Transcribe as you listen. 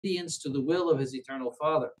obedience to the will of his eternal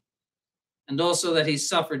Father, and also that he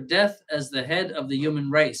suffered death as the head of the human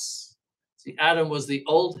race. See, Adam was the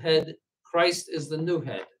old head, Christ is the new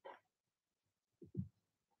head.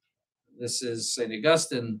 This is St.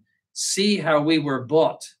 Augustine. See how we were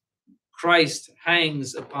bought. Christ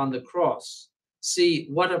hangs upon the cross. See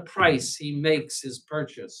what a price he makes his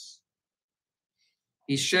purchase.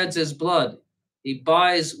 He sheds his blood. He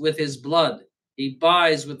buys with his blood. He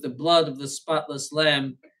buys with the blood of the spotless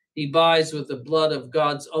Lamb. He buys with the blood of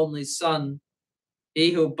God's only Son.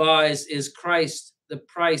 He who buys is Christ. The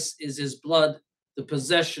price is his blood. The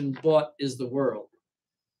possession bought is the world.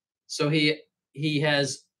 So he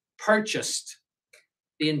has purchased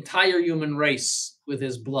the entire human race with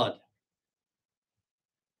his blood.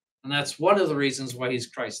 And that's one of the reasons why he's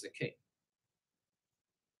Christ the King.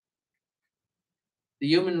 The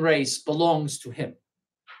human race belongs to him.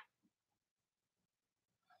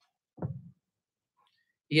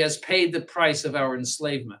 He has paid the price of our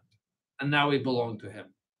enslavement, and now we belong to him.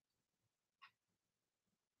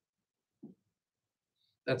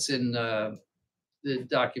 That's in the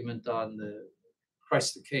document on the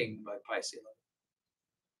Christ the King by Pius XI,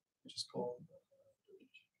 which is called.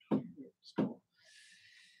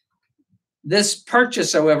 This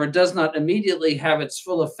purchase, however, does not immediately have its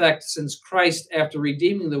full effect, since Christ, after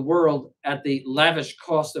redeeming the world at the lavish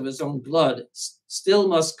cost of his own blood, still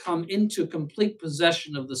must come into complete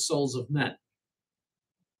possession of the souls of men.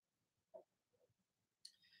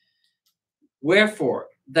 Wherefore,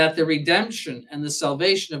 that the redemption and the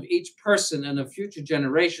salvation of each person and of future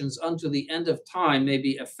generations unto the end of time may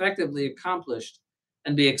be effectively accomplished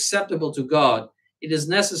and be acceptable to God, it is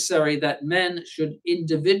necessary that men should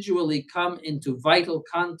individually come into vital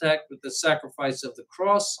contact with the sacrifice of the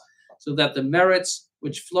cross, so that the merits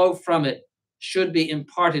which flow from it should be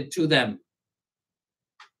imparted to them.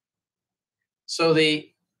 So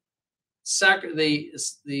the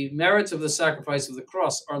merits of the sacrifice of the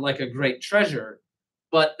cross are like a great treasure,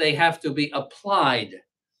 but they have to be applied.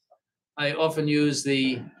 I often use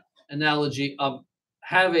the analogy of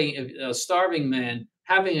having a starving man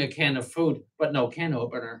having a can of food, but no can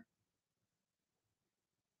opener.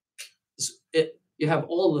 You have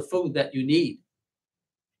all the food that you need,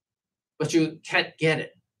 but you can't get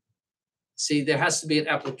it. See, there has to be an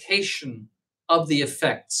application of the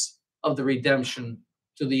effects of the redemption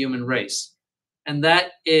to the human race. And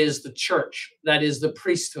that is the church. That is the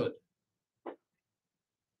priesthood.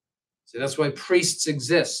 See, that's why priests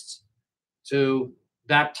exist, to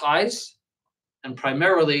baptize and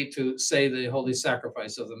primarily to say the holy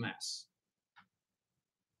sacrifice of the Mass,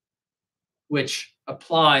 which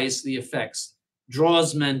applies the effects,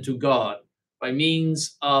 draws men to God by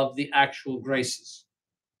means of the actual graces.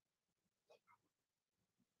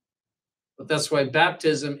 But that's why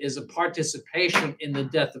baptism is a participation in the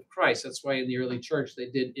death of Christ. That's why in the early church they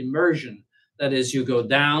did immersion. That is, you go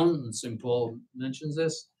down, and St. Paul mentions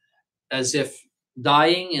this, as if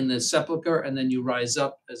dying in the sepulcher, and then you rise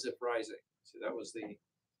up as if rising. So that was the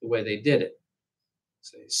way they did it.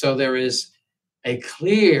 So there is a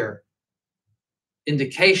clear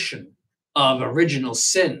indication of original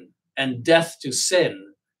sin and death to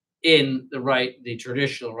sin in the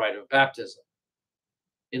traditional rite of baptism.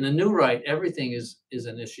 In the new rite, everything is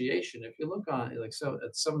initiation. If you look on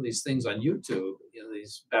at some of these things on YouTube,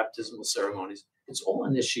 these baptismal ceremonies, it's all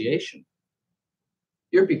initiation.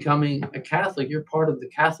 You're becoming a Catholic. You're part of the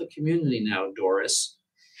Catholic community now, Doris.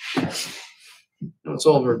 It's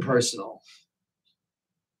all very personal.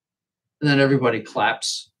 And then everybody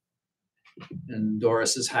claps, and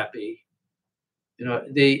Doris is happy.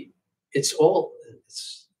 It's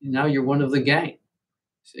now you're one of the gang.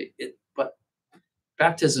 See, but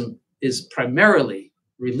baptism is primarily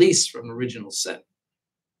release from original sin.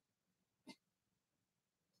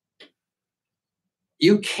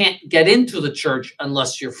 You can't get into the church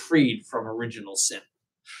unless you're freed from original sin.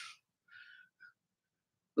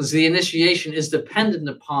 Because the initiation is dependent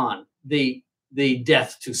upon the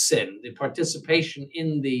death to sin, the participation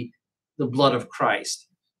in the blood of Christ.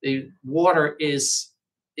 The water is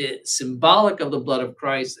symbolic of the blood of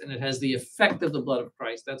Christ, and it has the effect of the blood of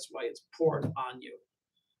Christ. That's why it's poured on you,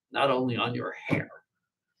 not only on your hair.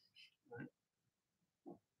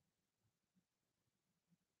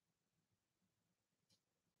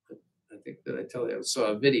 I think that I saw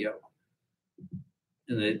a video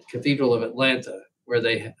in the Cathedral of Atlanta where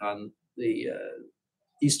they, on the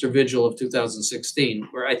Easter Vigil of 2016,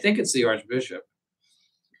 where I think it's the Archbishop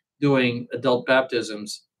doing adult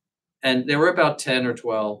baptisms, and there were about 10 or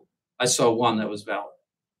 12. I saw one that was valid.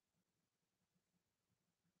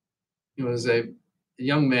 It was a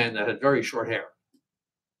young man that had very short hair,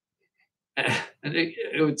 and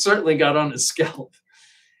it certainly got on his scalp.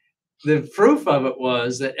 The proof of it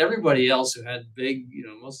was that everybody else who had big,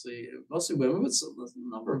 mostly women, but a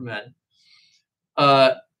number of men,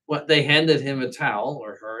 what they handed him a towel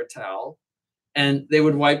or her a towel, and they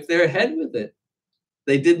would wipe their head with it.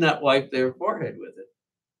 They did not wipe their forehead with it,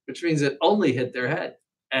 which means it only hit their head,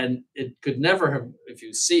 and it could never have. If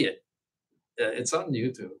you see it, it's on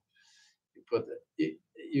YouTube. You put it,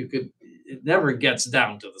 you could. It never gets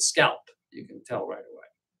down to the scalp. You can tell right away.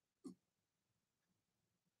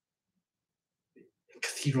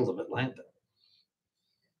 Cathedral of Atlanta.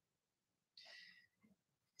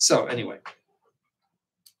 So anyway,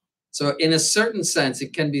 so in a certain sense,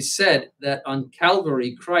 it can be said that on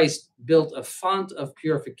Calvary, Christ built a font of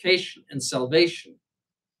purification and salvation,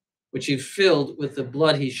 which he filled with the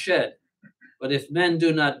blood he shed. But if men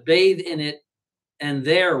do not bathe in it and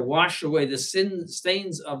there wash away the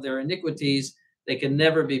stains of their iniquities, they can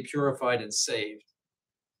never be purified and saved.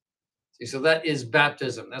 See, so that is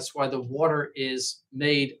baptism. That's why the water is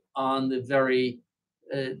made on the very,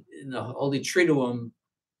 in the Holy Triduum,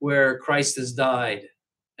 where Christ has died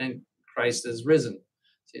and Christ has risen.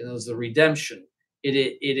 See, that was the redemption.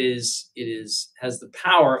 It has the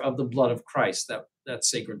power of the blood of Christ. That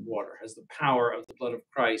sacred water has the power of the blood of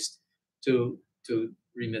Christ to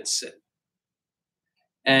remit sin.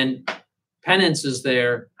 And penance is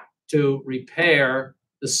there to repair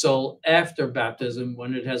the soul after baptism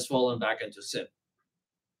when it has fallen back into sin.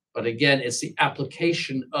 But again, it's the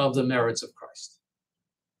application of the merits of Christ.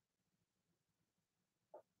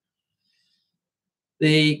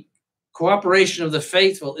 The cooperation of the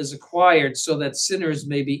faithful is acquired so that sinners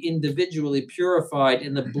may be individually purified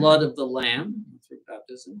in the blood of the Lamb through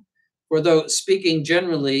baptism. For though, speaking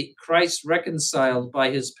generally, Christ reconciled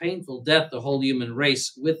by his painful death the whole human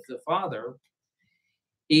race with the Father,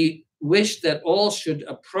 he wished that all should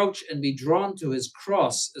approach and be drawn to his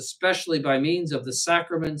cross, especially by means of the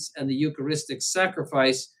sacraments and the Eucharistic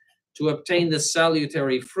sacrifice, to obtain the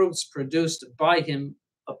salutary fruits produced by him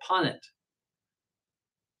upon it.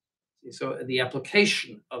 So the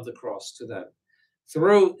application of the cross to them.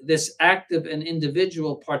 Through this active and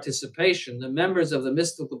individual participation, the members of the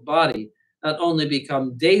mystical body not only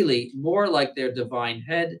become daily more like their divine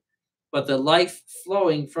head, but the life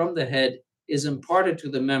flowing from the head is imparted to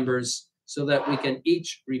the members so that we can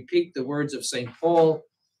each repeat the words of St. Paul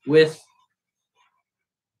with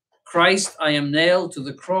Christ, I am nailed to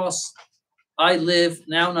the cross. I live,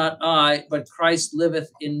 now not I, but Christ liveth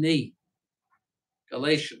in me.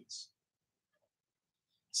 Galatians.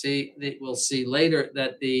 See, we'll see later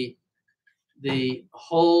that the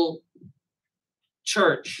whole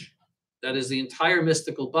church, that is the entire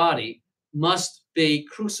mystical body, must be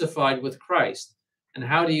crucified with Christ. And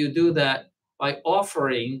how do you do that? By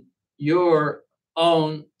offering your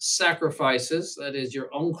own sacrifices, that is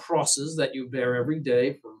your own crosses that you bear every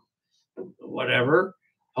day for whatever,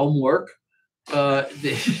 homework,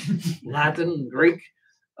 the Latin, Greek,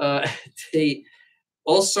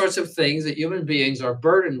 all sorts of things that human beings are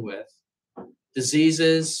burdened with,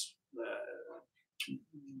 diseases,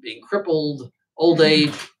 being crippled, old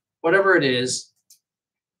age, whatever it is,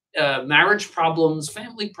 marriage problems,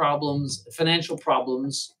 family problems, financial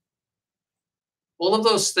problems. All of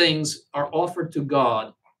those things are offered to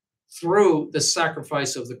God through the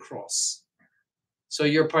sacrifice of the cross. So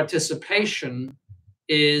your participation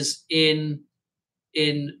is in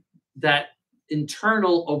that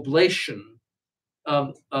internal oblation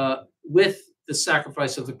of with the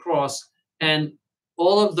sacrifice of the cross, and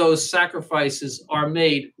all of those sacrifices are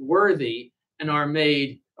made worthy and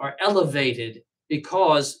are elevated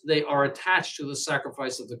because they are attached to the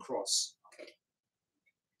sacrifice of the cross.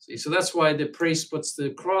 See, so that's why the priest puts the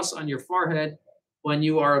cross on your forehead when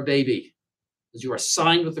you are a baby, because you are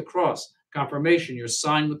signed with the cross. Confirmation, you're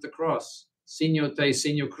signed with the cross. Signo te,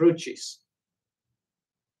 signo crucis.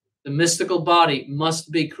 The mystical body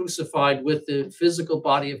must be crucified with the physical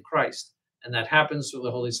body of Christ, and that happens through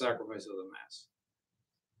the holy sacrifice of the Mass.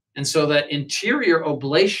 And so that interior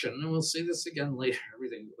oblation, and we'll see this again later,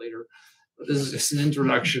 everything later, but this is just an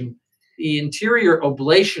introduction. The interior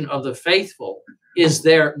oblation of the faithful is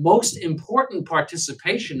their most important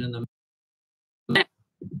participation in the Mass.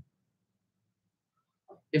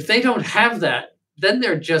 If they don't have that, then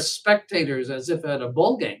they're just spectators as if at a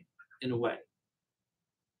ball game, in a way.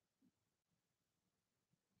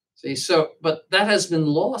 See, so, but that has been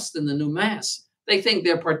lost in the new Mass. They think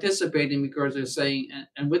they're participating because they're saying,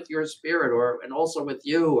 and with your spirit, and also with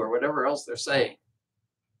you, or whatever else they're saying.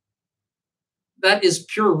 That is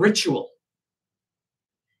pure ritual.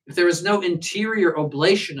 If there is no interior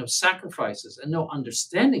oblation of sacrifices and no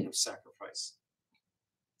understanding of sacrifice,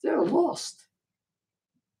 They're lost.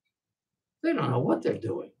 They don't know what they're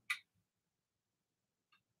doing.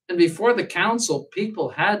 And before the council, people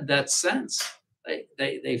had that sense.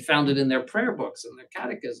 They found it in their prayer books and their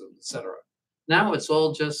catechism, etc. Now it's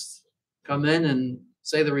all just come in and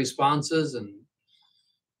say the responses and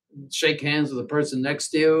shake hands with the person next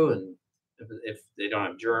to you, and if they don't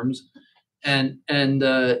have germs, and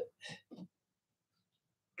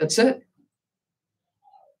that's it.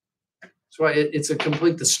 That's why it's a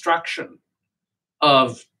complete destruction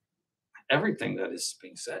of everything that is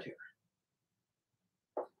being said here.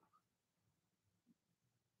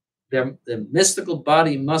 The mystical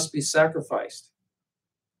body must be sacrificed.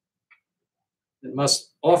 It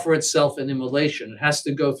must offer itself in immolation. It has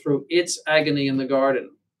to go through its agony in the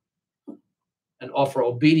garden and offer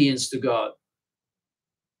obedience to God.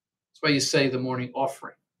 That's why you say the morning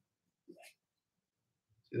offering.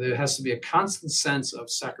 There has to be a constant sense of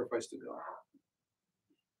sacrifice to God.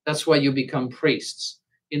 That's why you become priests,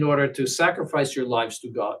 in order to sacrifice your lives to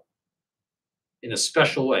God in a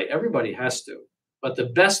special way. Everybody has to. But the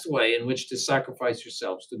best way in which to sacrifice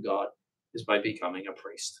yourselves to God is by becoming a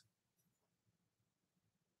priest.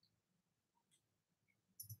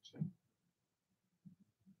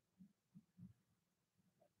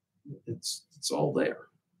 It's all there.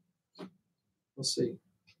 We'll see.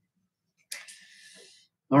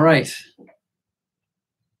 All right.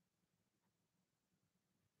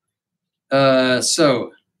 Okay.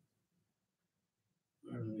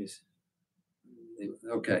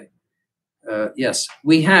 Yes,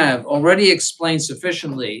 we have already explained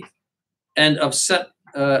sufficiently and of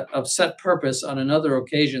set purpose on another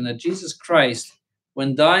occasion that Jesus Christ,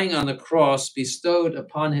 when dying on the cross, bestowed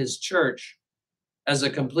upon his church as a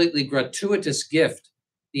completely gratuitous gift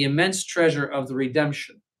the immense treasure of the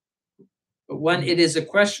redemption. But when it is a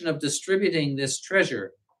question of distributing this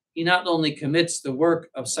treasure, he not only commits the work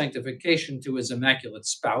of sanctification to his immaculate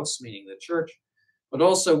spouse, meaning the church, but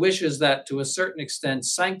also wishes that to a certain extent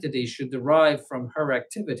sanctity should derive from her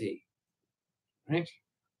activity. Right?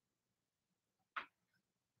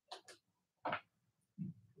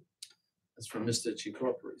 That's from Mr.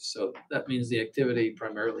 Chicorporis. So that means the activity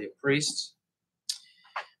primarily of priests.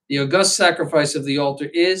 The august sacrifice of the altar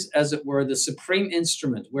is, as it were, the supreme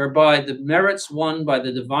instrument whereby the merits won by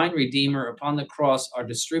the divine Redeemer upon the cross are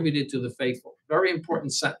distributed to the faithful. Very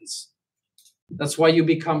important sentence. That's why you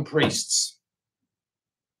become priests.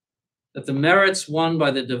 That the merits won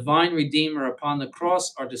by the divine Redeemer upon the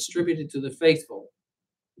cross are distributed to the faithful.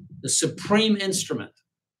 The supreme instrument.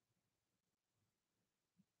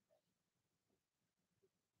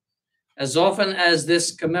 As often as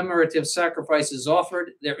this commemorative sacrifice is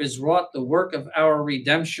offered, there is wrought the work of our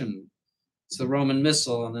redemption. It's the Roman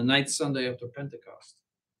Missal on the 9th Sunday after Pentecost.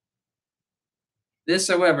 This,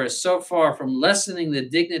 however, so far from lessening the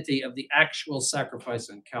dignity of the actual sacrifice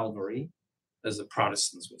on Calvary, as the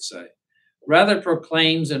Protestants would say, rather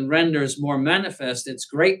proclaims and renders more manifest its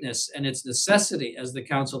greatness and its necessity, as the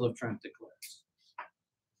Council of Trent declares.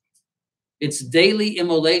 Its daily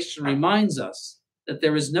immolation reminds us that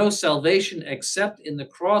there is no salvation except in the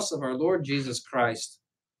cross of our Lord Jesus Christ,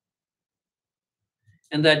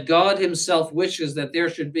 and that God himself wishes that there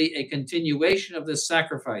should be a continuation of this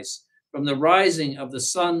sacrifice from the rising of the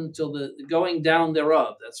sun till the going down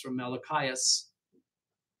thereof. That's from Malachias,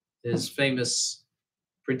 his famous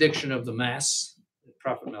prediction of the Mass, the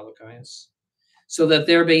prophet Malachias, so that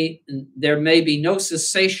there may be no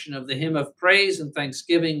cessation of the hymn of praise and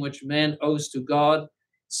thanksgiving which man owes to God,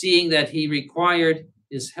 seeing that he required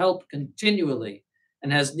his help continually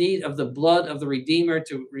and has need of the blood of the Redeemer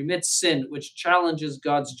to remit sin, which challenges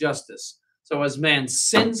God's justice. So as man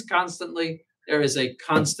sins constantly, there is a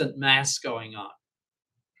constant mass going on.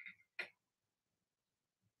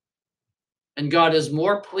 And God is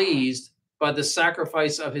more pleased by the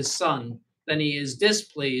sacrifice of his Son than he is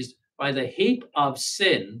displeased by the heap of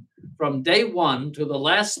sin from day one to the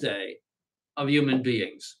last day of human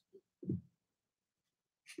beings.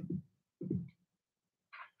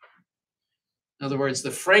 In other words, the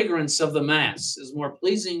fragrance of the Mass is more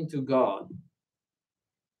pleasing to God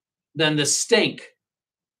than the stink,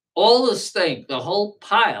 all the stink, the whole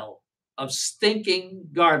pile of stinking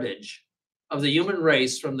garbage of the human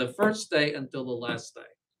race from the first day until the last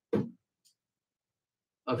day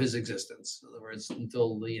of his existence. In other words,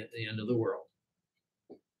 until the end of the world.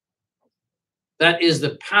 That is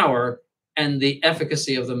the power and the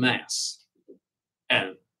efficacy of the Mass,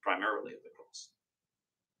 and primarily of the cross.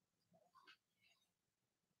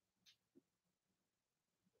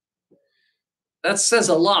 That says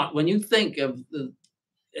a lot when you think of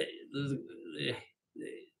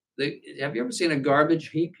have you ever seen a garbage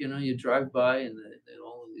heap? You know, you drive by and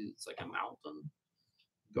all of It's like a mountain.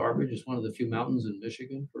 Garbage is one of the few mountains in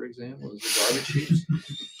Michigan, for example, is the garbage heaps.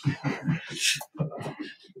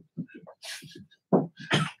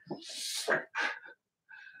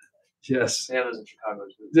 Yes. Yeah, there's in Chicago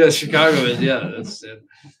too. Yeah, Chicago is, yeah. That's it.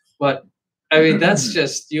 But I mean, that's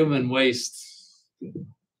just human waste.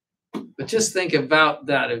 But just think about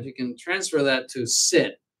that. If you can transfer that to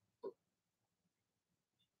sit,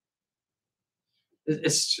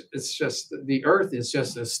 it's just the earth is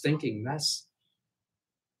just a stinking mess.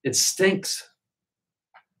 It stinks.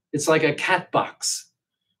 It's like a cat box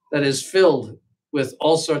that is filled with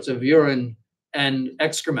all sorts of urine and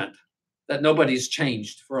excrement that nobody's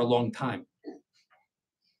changed for a long time.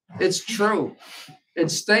 It's true. It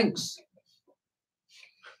stinks.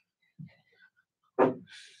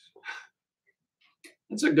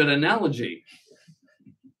 That's a good analogy.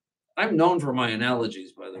 I'm known for my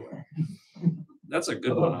analogies, by the way. That's a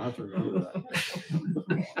good one. I have to remember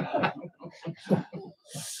that.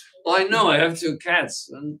 Well, I know I have 2 cats,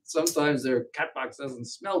 and sometimes their cat box doesn't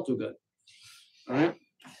smell too good. All right.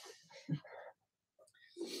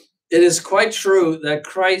 It is quite true that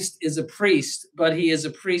Christ is a priest, but he is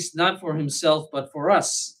a priest not for himself, but for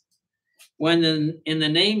us. When in the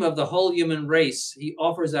name of the whole human race, he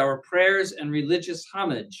offers our prayers and religious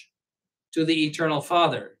homage to the eternal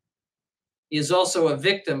Father. He is also a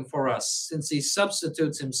victim for us, since he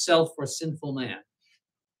substitutes himself for sinful man.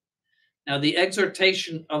 Now, the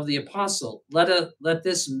exhortation of the apostle, let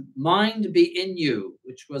this mind be in you,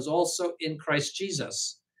 which was also in Christ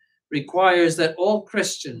Jesus, requires that all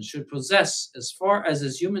Christians should possess, as far as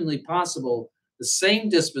is humanly possible, the same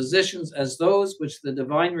dispositions as those which the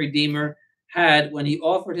divine Redeemer had when he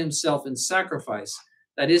offered himself in sacrifice.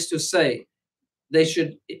 That is to say, they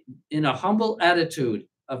should, in a humble attitude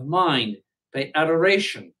of mind, pay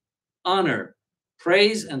adoration, honor,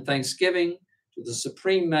 praise, and thanksgiving to the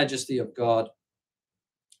supreme majesty of God.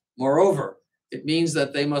 Moreover, it means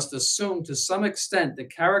that they must assume to some extent the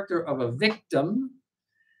character of a victim,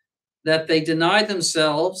 that they deny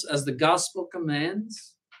themselves as the gospel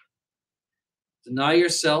commands. Deny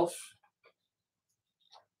yourself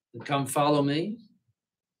and come follow me.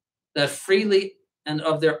 That freely and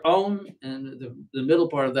of their own, and the middle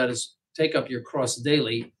part of that is take up your cross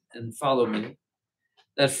daily and follow me.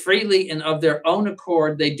 That freely and of their own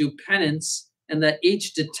accord they do penance, and that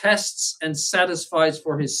each detests and satisfies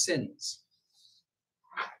for his sins.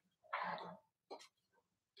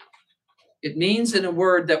 It means, in a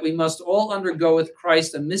word, that we must all undergo with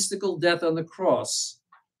Christ a mystical death on the cross,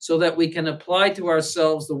 so that we can apply to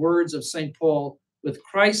ourselves the words of St. Paul, with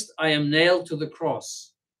Christ I am nailed to the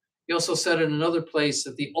cross. He also said in another place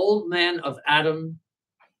that the old man of Adam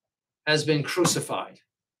has been crucified.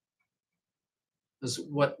 This is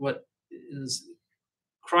what is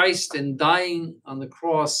Christ in dying on the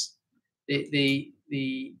cross, the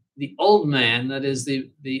old man, that is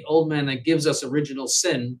the old man that gives us original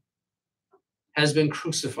sin, has been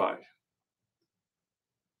crucified.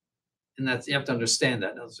 And that's, you have to understand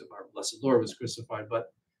that. Our blessed Lord was crucified,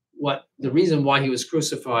 but the reason why he was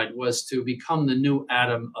crucified was to become the new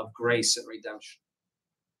Adam of grace and redemption,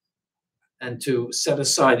 and to set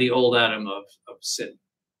aside the old Adam of sin.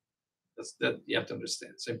 That you have to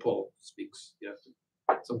understand. St. Paul speaks. You have to.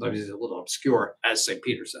 Sometimes he's a little obscure, as St.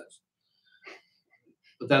 Peter says.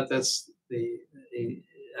 But that's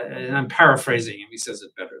and I'm paraphrasing him. He says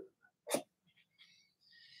it better than that.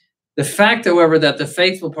 The fact, however, that the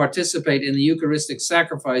faithful participate in the Eucharistic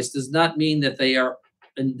sacrifice does not mean that they are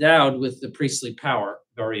endowed with the priestly power.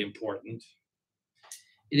 Very important.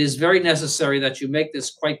 It is very necessary that you make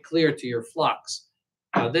this quite clear to your flocks.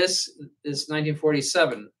 Now, this is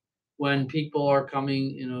 1947, when people are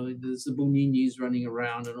coming, there's the Buninis running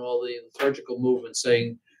around and all the liturgical movement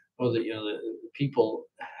saying, the people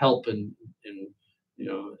help and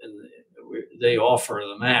they offer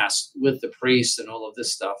the Mass with the priest and all of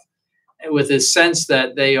this stuff, and with this sense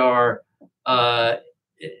that they are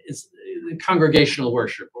it's congregational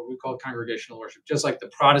worship, what we call congregational worship, just like the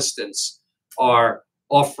Protestants are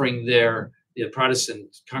offering the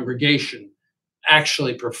Protestant congregation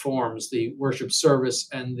actually performs the worship service,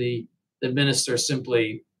 and the minister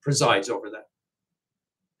simply presides over that,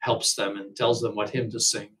 helps them and tells them what hymn to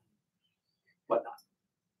sing, whatnot.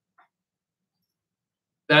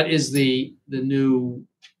 That is the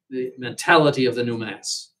mentality of the new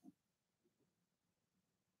Mass.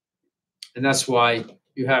 And that's why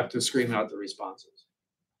you have to scream out the responses,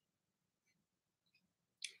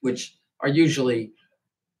 which are usually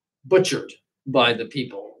butchered by the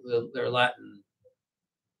people. Their Latin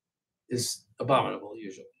is abominable,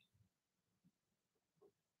 usually.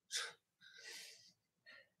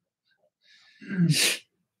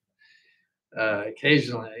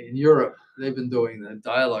 Occasionally in Europe, they've been doing the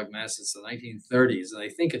dialogue mass since the 1930s, and they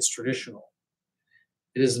think it's traditional.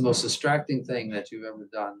 It is the most distracting thing that you've ever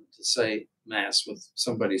done to say mass with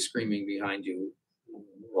somebody screaming behind you.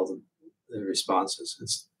 All the responses.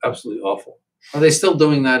 It's absolutely awful. Are they still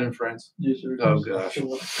doing that in France? Yes, sir. Oh gosh,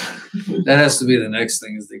 that has to be the next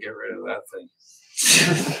thing, is to get rid of that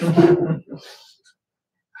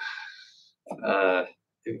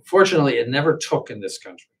thing. Fortunately, it never took in this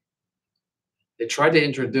country. They tried to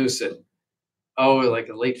introduce it, like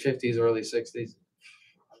the late 50s, early 60s.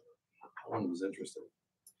 No one was interested.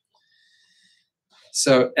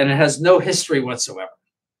 So, and it has no history whatsoever.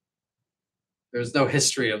 There's no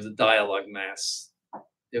history of the dialogue mass.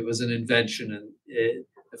 It was an invention, and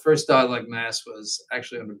the first dialogue mass was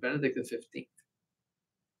actually under Benedict XV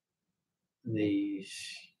in the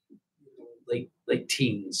late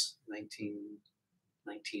teens,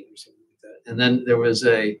 1919 or something like that. And then there was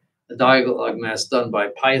a dialogue mass done by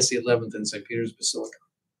Pius XI in St. Peter's Basilica.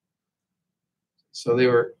 So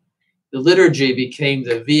the liturgy became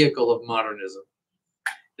the vehicle of modernism.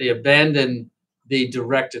 They abandoned the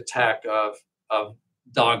direct attack of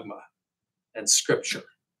dogma and scripture,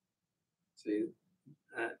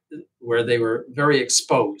 where they were very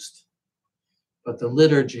exposed. But the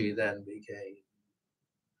liturgy then became,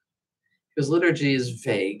 because liturgy is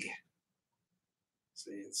vague.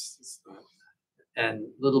 See, it's not, and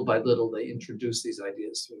little by little they introduce these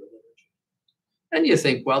ideas through the liturgy. And you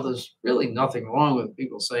think, well, there's really nothing wrong with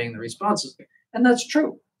people saying the responses, and that's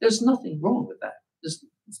true. There's nothing wrong with that. There's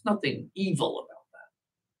nothing evil about that.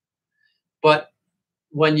 But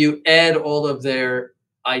when you add all of their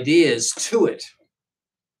ideas to it,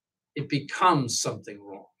 it becomes something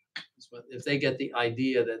wrong. If they get the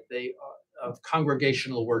idea that they are of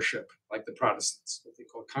congregational worship, like the Protestants, what they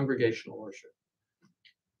call congregational worship,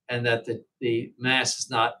 and that the Mass is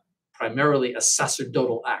not primarily a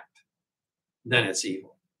sacerdotal act, then it's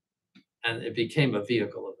evil. And it became a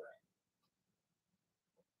vehicle of that.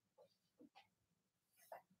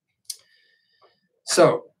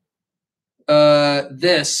 So,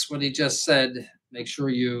 what he just said, make sure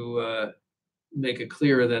you make it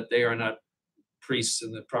clear that they are not priests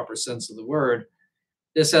in the proper sense of the word.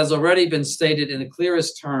 This has already been stated in the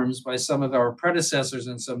clearest terms by some of our predecessors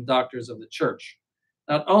and some doctors of the church.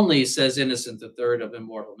 Not only, says Innocent III of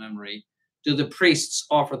immortal memory, do the priests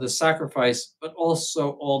offer the sacrifice, but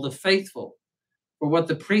also all the faithful. For what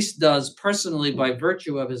the priest does personally by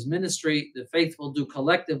virtue of his ministry, the faithful do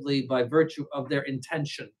collectively by virtue of their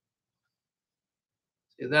intention.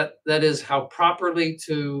 That is how properly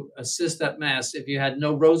to assist at Mass. If you had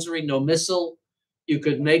no rosary, no missal, you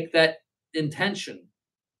could make that intention.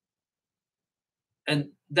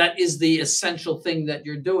 And that is the essential thing that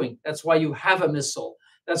you're doing. That's why you have a missal.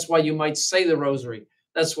 That's why you might say the rosary.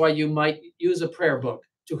 That's why you might use a prayer book,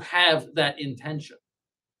 to have that intention.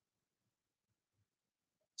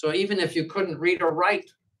 So even if you couldn't read or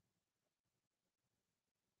write,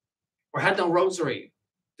 or had no rosary,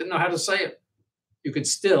 didn't know how to say it, you could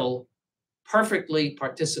still perfectly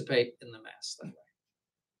participate in the Mass that way.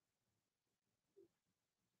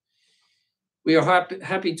 We are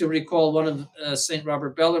happy to recall one of St.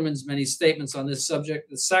 Robert Bellarmine's many statements on this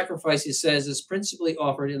subject. The sacrifice, he says, is principally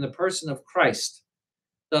offered in the person of Christ.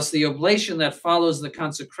 Thus, the oblation that follows the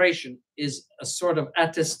consecration is a sort of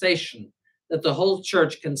attestation that the whole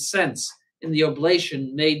Church consents in the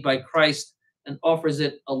oblation made by Christ and offers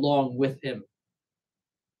it along with him.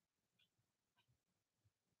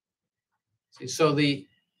 See, so the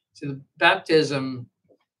baptism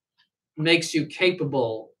makes you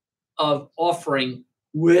capable of offering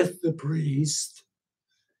with the priest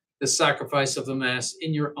the sacrifice of the Mass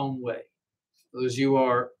in your own way. As you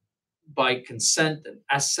are by consent and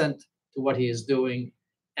assent to what he is doing,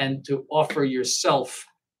 and to offer yourself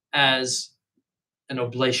as an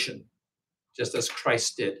oblation, just as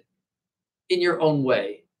Christ did, in your own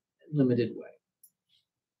way, limited way.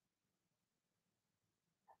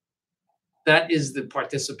 That is the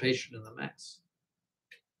participation in the Mass.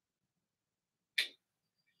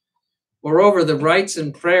 Moreover, the rites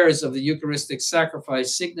and prayers of the Eucharistic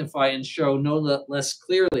sacrifice signify and show no less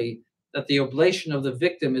clearly that the oblation of the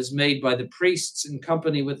victim is made by the priests in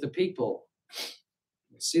company with the people.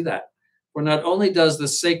 See that? For not only does the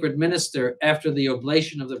sacred minister, after the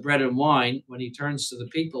oblation of the bread and wine, when he turns to the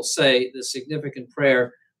people, say the significant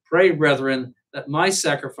prayer, "Pray, brethren, that my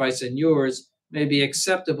sacrifice and yours may be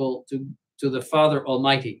acceptable to the Father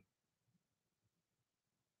Almighty."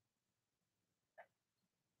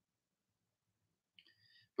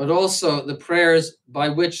 But also the prayers by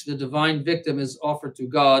which the divine victim is offered to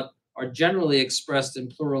God are generally expressed in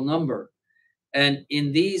plural number, And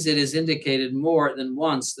in these, it is indicated more than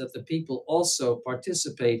once that the people also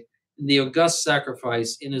participate in the august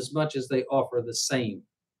sacrifice inasmuch as they offer the same.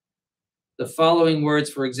 The following words,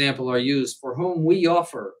 for example, are used: for whom we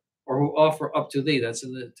offer, or who offer up to thee. That's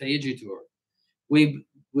in the Teijitur. We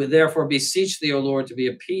therefore beseech thee, O Lord, to be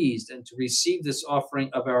appeased and to receive this offering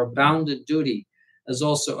of our bounded duty, as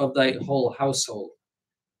also of thy whole household.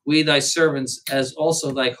 We, thy servants, as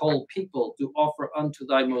also thy whole people, do offer unto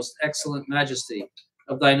thy most excellent majesty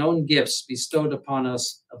of thine own gifts bestowed upon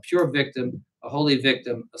us, a pure victim, a holy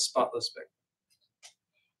victim, a spotless victim.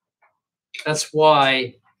 That's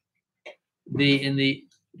why in the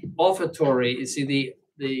offertory, you see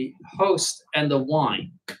the host and the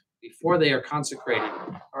wine, before they are consecrated,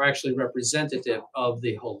 are actually representative of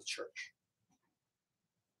the whole church.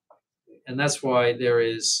 And that's why there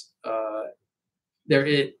is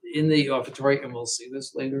in the offertory, and we'll see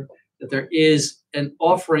this later, that there is an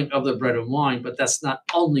offering of the bread and wine, but that's not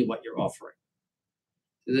only what you're offering.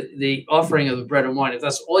 The offering of the bread and wine, if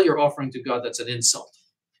that's all you're offering to God, that's an insult.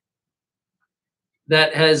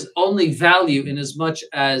 That has only value in as much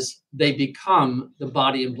as they become the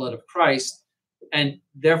body and blood of Christ, and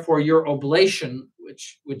therefore your oblation,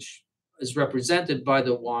 which is represented by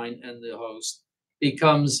the wine and the host,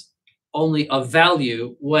 becomes only of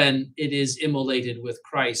value when it is immolated with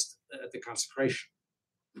Christ at the consecration.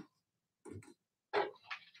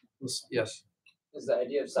 Yes. Is the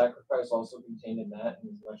idea of sacrifice also contained in that, in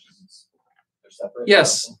as much as they're separate?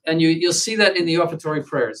 Yes, and you'll see that in the offertory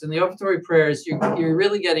prayers. In the offertory prayers, you're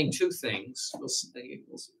really getting two things. We'll see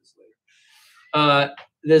this later.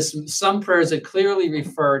 There's some prayers that clearly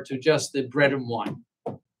refer to just the bread and wine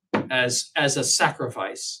as a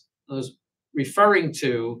sacrifice. Those referring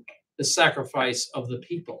to the sacrifice of the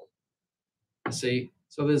people. See,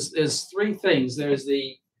 so there's three things. There's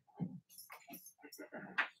the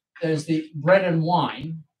bread and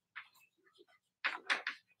wine.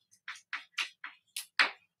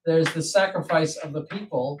 There's the sacrifice of the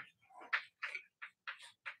people,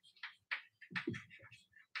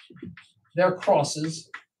 their crosses,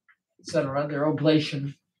 etc., their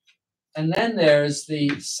oblation, and then there's the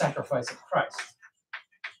sacrifice of Christ.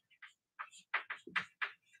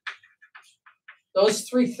 Those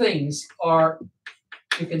three things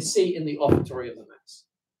you can see in the offertory of the Mass.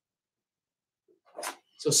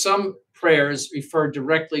 So some prayers refer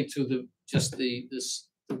directly to the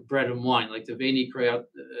bread and wine, like the Veni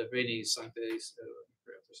Sancte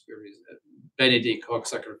Spiritus, Benedict hoc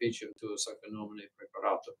sacrificium tuo sancta nomine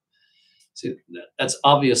preparatum. See, that's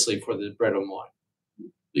obviously for the bread and wine,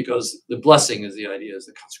 because the blessing is the idea, is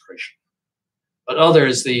the consecration. But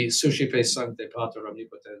others, the Suscipe Sancte Pater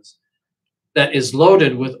Omnipotens, that is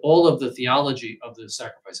loaded with all of the theology of the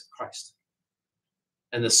sacrifice of Christ.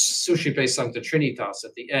 And the Suscipe Sancta Trinitas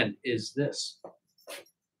at the end is this.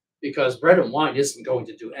 Because bread and wine isn't going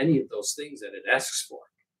to do any of those things that it asks for.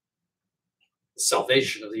 The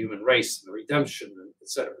salvation of the human race, and the redemption, et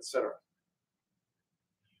cetera, et cetera.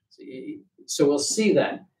 So we'll see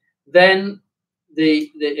that. Then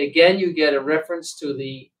again you get a reference to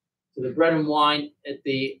the bread and wine at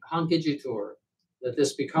the Hankijitur, that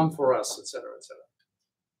this become for us, et cetera, et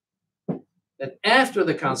cetera. That after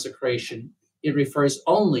the consecration, it refers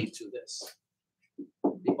only to this,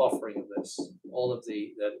 the offering of this, all of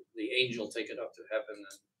the angel take it up to heaven,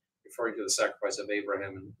 and referring to the sacrifice of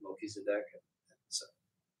Abraham and Melchizedek. So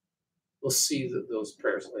we'll see those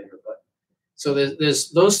prayers later. But so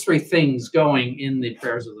there's those three things going in the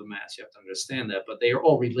prayers of the Mass. You have to understand that, but they are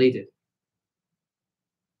all related,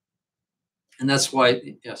 and that's why.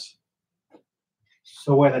 Yes.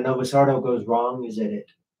 So where the Novus Ordo goes wrong is that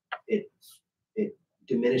it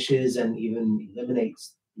diminishes and even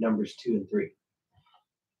eliminates numbers 2 and 3.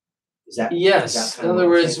 Is that yes? Is that in other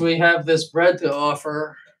words, we have this bread to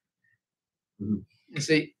offer. Mm-hmm. You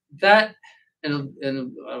see that, and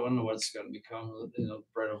I don't know what it's going to become.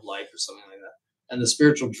 Bread of life or something like that. And the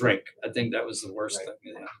spiritual drink. I think that was the worst thing.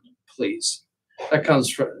 Yeah, please, that comes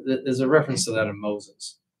from. There's a reference to that in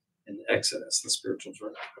Moses, in Exodus, the spiritual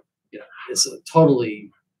drink. Yeah, it's a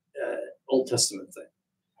totally Old Testament thing,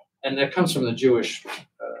 and that comes from the Jewish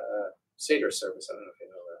Seder service. I don't know if you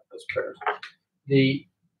know that, those prayers.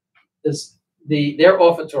 Their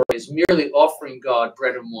offertory is merely offering God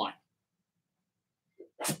bread and wine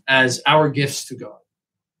as our gifts to God.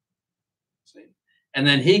 See? And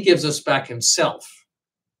then He gives us back Himself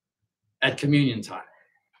at communion time.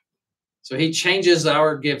 So He changes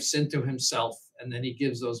our gifts into Himself, and then He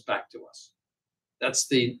gives those back to us. That's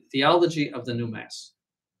the theology of the new Mass.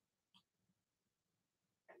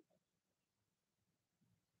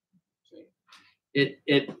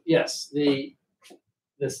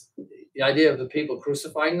 the idea of the people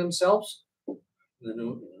crucifying themselves, the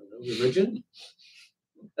new religion.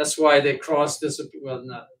 That's why they cross well,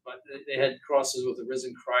 not, but they had crosses with the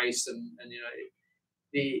risen Christ, and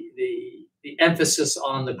the emphasis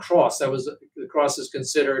on the cross. That was the cross is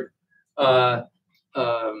considered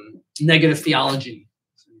negative theology.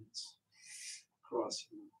 Cross,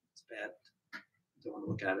 it's bad. Don't want to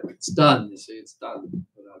look at it. It's done. You see, it's done.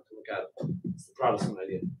 We don't have to look at it. It's the Protestant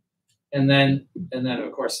idea. And then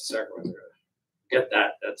of course the sacraments are get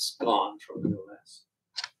that. That's gone from the new mass.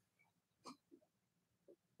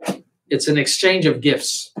 It's an exchange of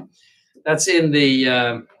gifts. That's in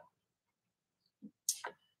the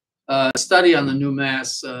study on the new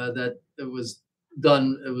mass that it was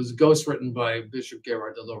done. It was ghostwritten by Bishop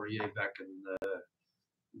Gerard de Laurier back in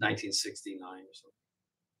 1969 or something.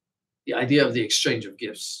 The idea of the exchange of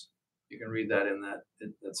gifts. You can read that in that.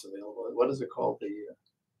 That's available. What is it called? The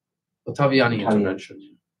Ottaviani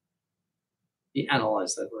intervention. He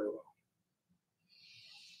analyzed that very well.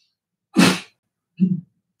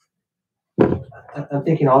 I'm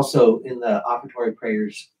thinking also in the offertory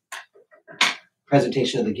prayers,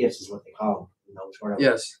 presentation of the gifts is what they call them. Sort of.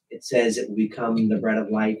 Yes. It says it will become the bread of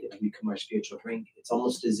life, it will become our spiritual drink. It's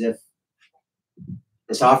almost as if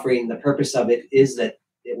this offering, the purpose of it is that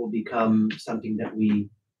it will become something that we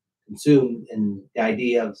consume, and the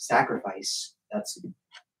idea of sacrifice, that's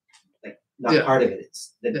like not part of it.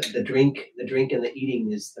 It's the drink and the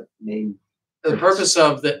eating is the main The purpose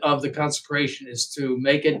of the consecration is to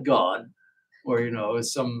make it God, or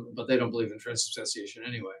but they don't believe in transubstantiation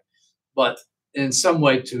anyway, but in some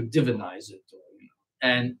way to divinize it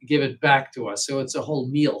and give it back to us. So it's a whole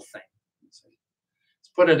meal thing. Let's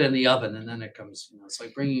put it in the oven, and then it comes. It's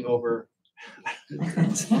like bringing over.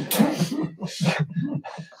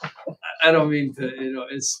 I don't mean to.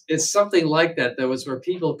 It's something like that. There was where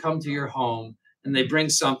people come to your home and they bring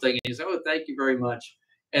something, and you say, "Oh, thank you very much,"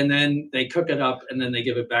 and then they cook it up, and then they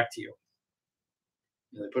give it back to you.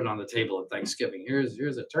 They put it on the table at Thanksgiving.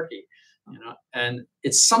 Here's a turkey, and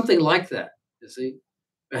it's something like that. You see,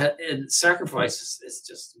 and sacrifice is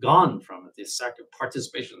just gone from it. The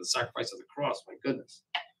participation in the sacrifice of the cross. My goodness,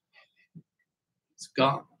 it's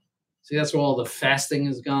gone. See, that's where all the fasting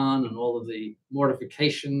is gone, and all of the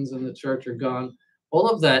mortifications in the church are gone. All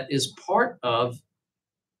of that is part of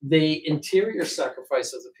the interior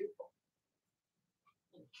sacrifice of the people.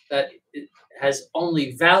 That it has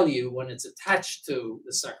only value when it's attached to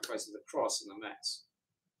the sacrifice of the cross in the Mass.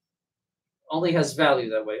 Only has value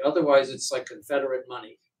that way. Otherwise, it's like Confederate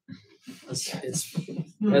money. It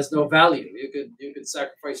has no value. You could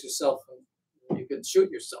sacrifice yourself, and you could shoot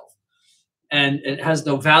yourself, and it has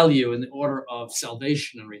no value in the order of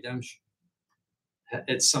salvation and redemption.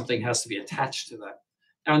 It's something has to be attached to that.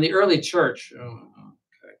 Now, in the early church,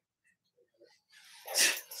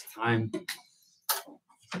 it's time.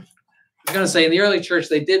 I was going to say, in the early church,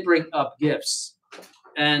 they did bring up gifts,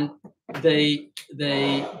 and they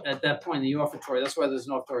at that point in the offertory, that's why there's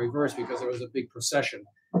an offertory verse, because there was a big procession.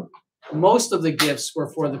 Most of the gifts were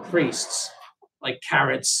for the priests, like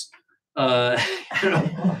carrots, loaves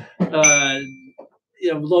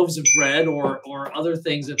of bread, or other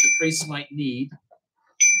things that the priests might need.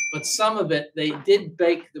 But some of it, they did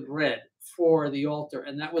bake the bread for the altar,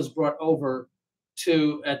 and that was brought over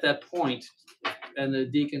to at that point, and the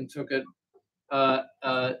deacon took it,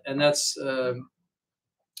 and that's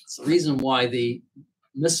the reason why the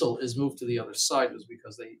missal is moved to the other side, was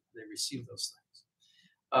because they received those things,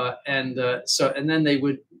 and then they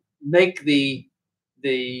would make the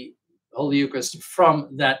Holy Eucharist from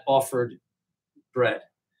that offered bread.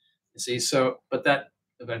 You see, but that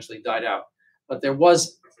eventually died out. But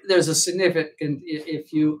there's a significant,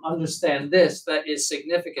 if you understand this, that is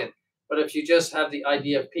significant. But if you just have the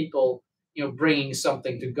idea of people, bringing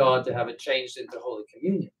something to God to have it changed into Holy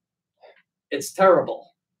Communion, it's terrible.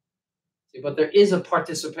 See, but there is a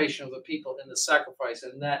participation of the people in the sacrifice,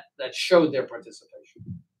 and that showed their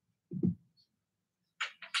participation.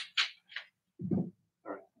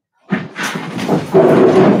 All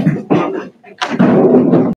right.